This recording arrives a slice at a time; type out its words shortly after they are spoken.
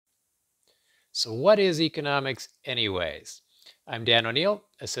So what is economics anyways? I'm Dan O'Neill,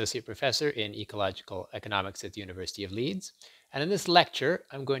 Associate Professor in Ecological Economics at the University of Leeds. And in this lecture,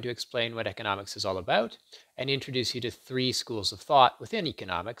 I'm going to explain what economics is all about and introduce you to three schools of thought within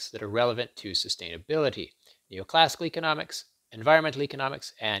economics that are relevant to sustainability: neoclassical economics, environmental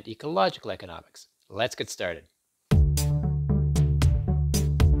economics, and ecological economics. Let's get started.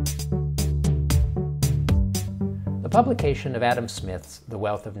 The publication of Adam Smith's The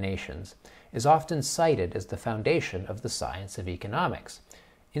Wealth of Nations is often cited as the foundation of the science of economics.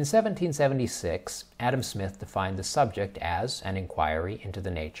 In 1776, Adam Smith defined the subject as an inquiry into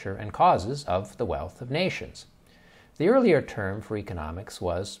the nature and causes of the wealth of nations. The earlier term for economics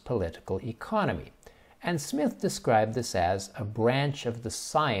was political economy, and Smith described this as a branch of the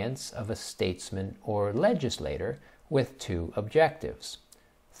science of a statesman or legislator with two objectives.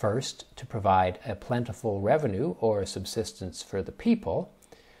 First, to provide a plentiful revenue or subsistence for the people,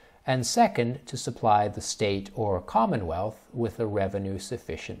 and second, to supply the state or commonwealth with a revenue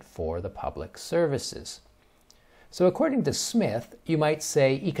sufficient for the public services. So according to Smith, you might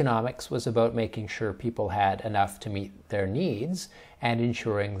say economics was about making sure people had enough to meet their needs and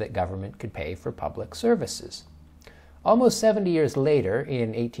ensuring that government could pay for public services. Almost 70 years later, in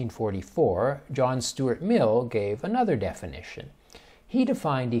 1844, John Stuart Mill gave another definition. He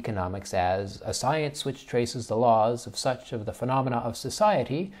defined economics as a science which traces the laws of such of the phenomena of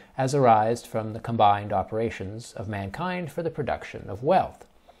society as arise from the combined operations of mankind for the production of wealth.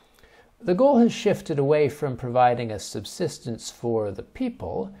 The goal has shifted away from providing a subsistence for the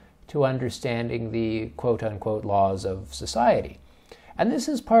people to understanding the quote-unquote laws of society. And this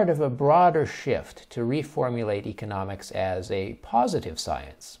is part of a broader shift to reformulate economics as a positive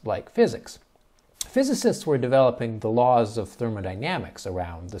science, like physics. Physicists were developing the laws of thermodynamics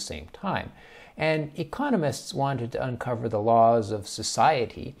around the same time, and economists wanted to uncover the laws of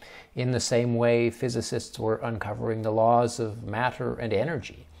society in the same way physicists were uncovering the laws of matter and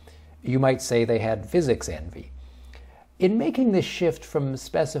energy. You might say they had physics envy. In making this shift from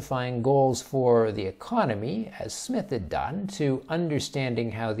specifying goals for the economy, as Smith had done, to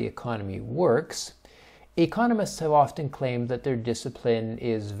understanding how the economy works, economists have often claimed that their discipline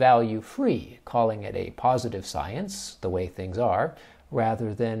is value-free, calling it a positive science, the way things are,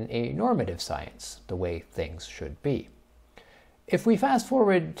 rather than a normative science, the way things should be. If we fast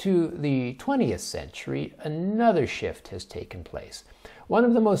forward to the 20th century, another shift has taken place. One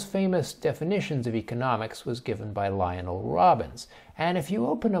of the most famous definitions of economics was given by Lionel Robbins, and if you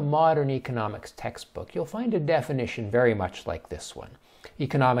open a modern economics textbook, you'll find a definition very much like this one.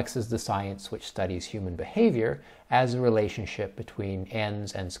 Economics is the science which studies human behavior as a relationship between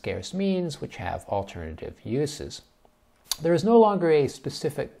ends and scarce means which have alternative uses. There is no longer a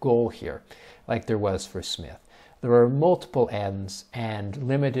specific goal here, like there was for Smith. There are multiple ends and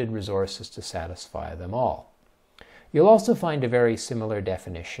limited resources to satisfy them all. You'll also find a very similar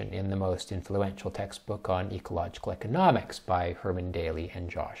definition in the most influential textbook on ecological economics by Herman Daly and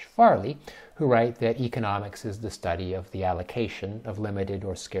Josh Farley, who write that economics is the study of the allocation of limited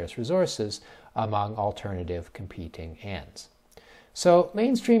or scarce resources among alternative competing ends. So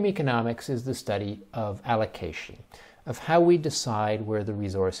mainstream economics is the study of allocation, of how we decide where the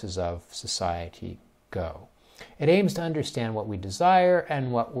resources of society go. It aims to understand what we desire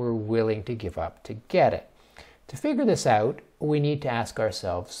and what we're willing to give up to get it. To figure this out, we need to ask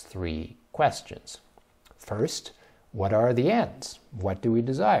ourselves three questions. First, what are the ends? What do we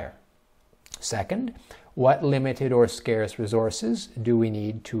desire? Second, what limited or scarce resources do we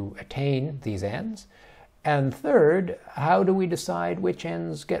need to attain these ends? And third, how do we decide which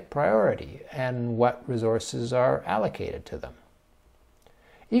ends get priority and what resources are allocated to them?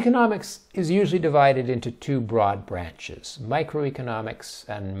 Economics is usually divided into two broad branches, microeconomics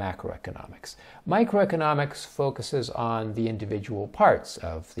and macroeconomics. Microeconomics focuses on the individual parts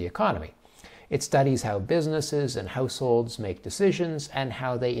of the economy. It studies how businesses and households make decisions and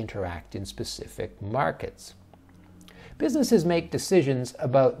how they interact in specific markets. Businesses make decisions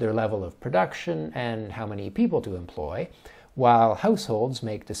about their level of production and how many people to employ, while households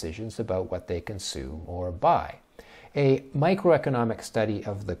make decisions about what they consume or buy. A microeconomic study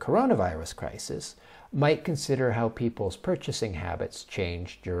of the coronavirus crisis might consider how people's purchasing habits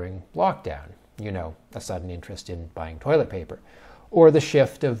changed during lockdown. You know, a sudden interest in buying toilet paper, or the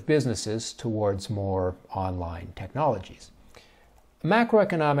shift of businesses towards more online technologies.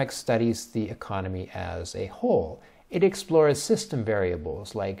 Macroeconomics studies the economy as a whole. It explores system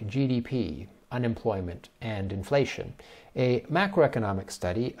variables like GDP, unemployment, and inflation. A macroeconomic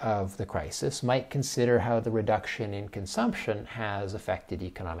study of the crisis might consider how the reduction in consumption has affected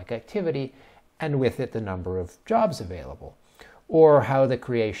economic activity, and with it the number of jobs available. or how the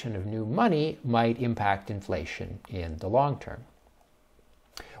creation of new money might impact inflation in the long term.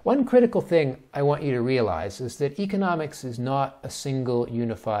 One critical thing I want you to realize is that economics is not a single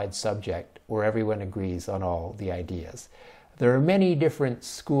unified subject where everyone agrees on all the ideas. There are many different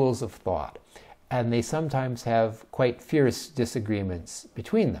schools of thought, and they sometimes have quite fierce disagreements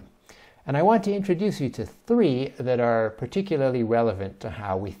between them. And I want to introduce you to three that are particularly relevant to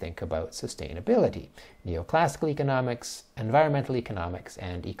how we think about sustainability: neoclassical economics, environmental economics,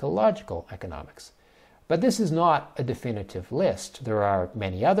 and ecological economics. But this is not a definitive list. There are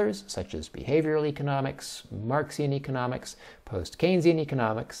many others, such as behavioral economics, Marxian economics, post-Keynesian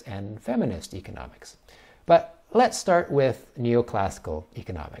economics, and feminist economics. But let's start with neoclassical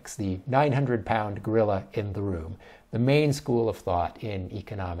economics, the 900-pound gorilla in the room, the main school of thought in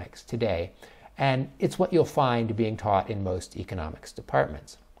economics today, and it's what you'll find being taught in most economics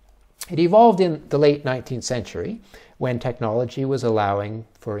departments. It evolved in the late 19th century when technology was allowing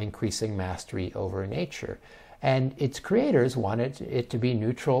for increasing mastery over nature, and its creators wanted it to be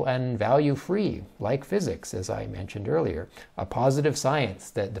neutral and value-free, like physics, as I mentioned earlier, a positive science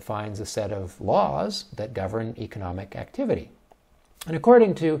that defines a set of laws that govern economic activity. And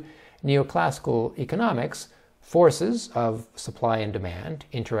according to neoclassical economics, forces of supply and demand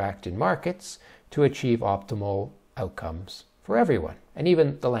interact in markets to achieve optimal outcomes for everyone. And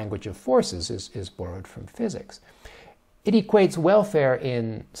even the language of forces is borrowed from physics. It equates welfare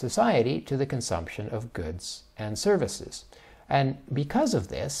in society to the consumption of goods and services. And because of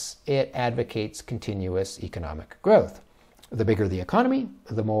this, it advocates continuous economic growth. The bigger the economy,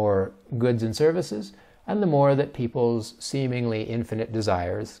 the more goods and services, and the more that people's seemingly infinite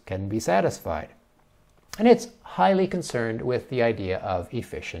desires can be satisfied. And it's highly concerned with the idea of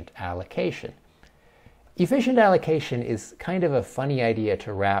efficient allocation. Efficient allocation is kind of a funny idea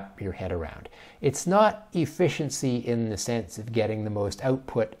to wrap your head around. It's not efficiency in the sense of getting the most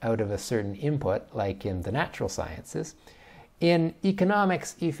output out of a certain input, like in the natural sciences. In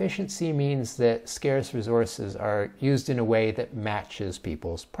economics, efficiency means that scarce resources are used in a way that matches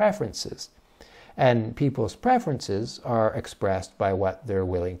people's preferences. And people's preferences are expressed by what they're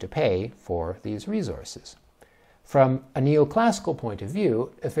willing to pay for these resources. From a neoclassical point of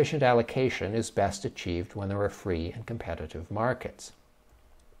view, efficient allocation is best achieved when there are free and competitive markets.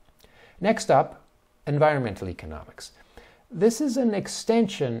 Next up, environmental economics. This is an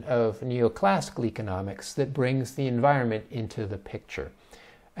extension of neoclassical economics that brings the environment into the picture.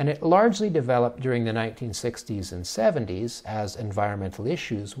 And it largely developed during the 1960s and 70s as environmental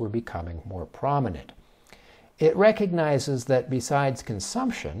issues were becoming more prominent. It recognizes that besides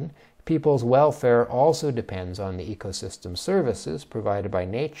consumption, people's welfare also depends on the ecosystem services provided by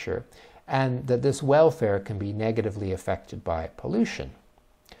nature, and that this welfare can be negatively affected by pollution.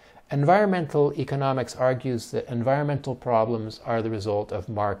 Environmental economics argues that environmental problems are the result of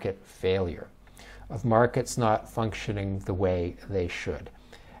market failure, of markets not functioning the way they should.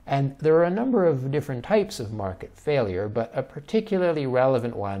 And there are a number of different types of market failure, but a particularly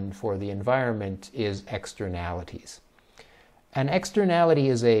relevant one for the environment is externalities. An externality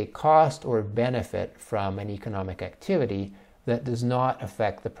is a cost or benefit from an economic activity that does not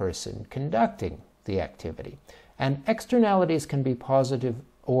affect the person conducting the activity. And externalities can be positive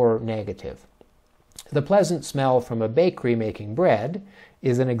or negative. The pleasant smell from a bakery making bread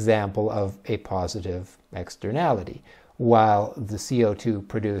is an example of a positive externality, while the CO2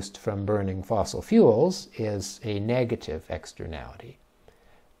 produced from burning fossil fuels is a negative externality.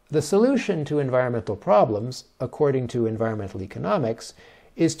 The solution to environmental problems, according to environmental economics,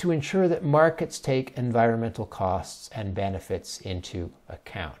 is to ensure that markets take environmental costs and benefits into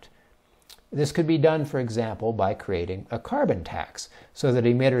account. This could be done, for example, by creating a carbon tax, so that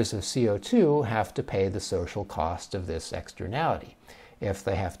emitters of CO2 have to pay the social cost of this externality. If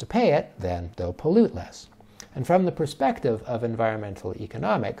they have to pay it, then they'll pollute less. And from the perspective of environmental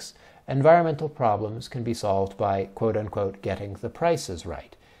economics, environmental problems can be solved by, quote-unquote, getting the prices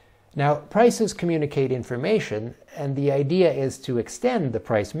right. Now, prices communicate information, and the idea is to extend the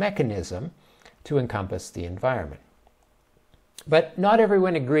price mechanism to encompass the environment. But not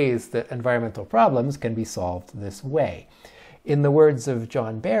everyone agrees that environmental problems can be solved this way. In the words of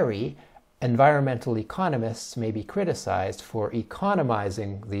John Barry, environmental economists may be criticized for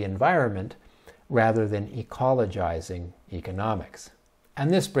economizing the environment rather than ecologizing economics.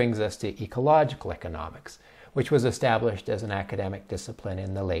 And this brings us to ecological economics, which was established as an academic discipline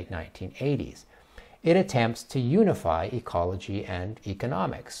in the late 1980s. It attempts to unify ecology and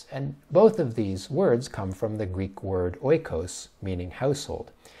economics, and both of these words come from the Greek word oikos, meaning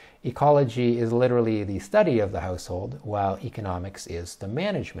household. Ecology is literally the study of the household, while economics is the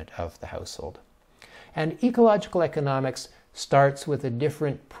management of the household. And ecological economics starts with a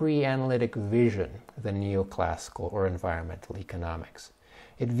different pre-analytic vision than neoclassical or environmental economics.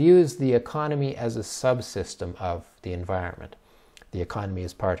 It views the economy as a subsystem of the environment. The economy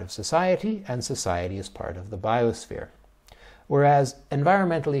is part of society, and society is part of the biosphere. Whereas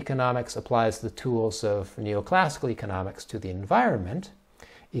environmental economics applies the tools of neoclassical economics to the environment,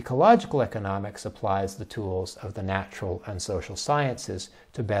 ecological economics applies the tools of the natural and social sciences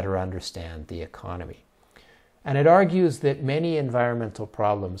to better understand the economy. And it argues that many environmental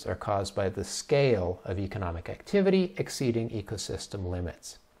problems are caused by the scale of economic activity exceeding ecosystem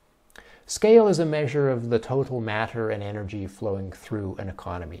limits. Scale is a measure of the total matter and energy flowing through an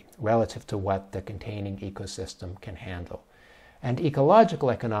economy relative to what the containing ecosystem can handle. And ecological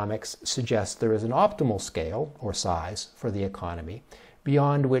economics suggests there is an optimal scale, or size, for the economy,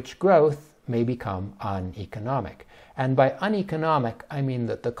 beyond which growth may become uneconomic. And by uneconomic, I mean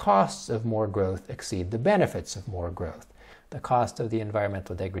that the costs of more growth exceed the benefits of more growth. The cost of the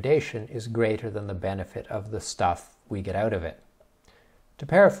environmental degradation is greater than the benefit of the stuff we get out of it. To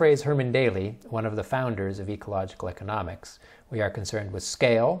paraphrase Herman Daly, one of the founders of ecological economics, we are concerned with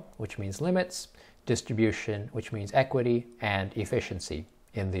scale, which means limits, distribution, which means equity, and efficiency,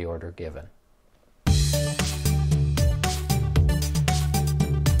 in the order given.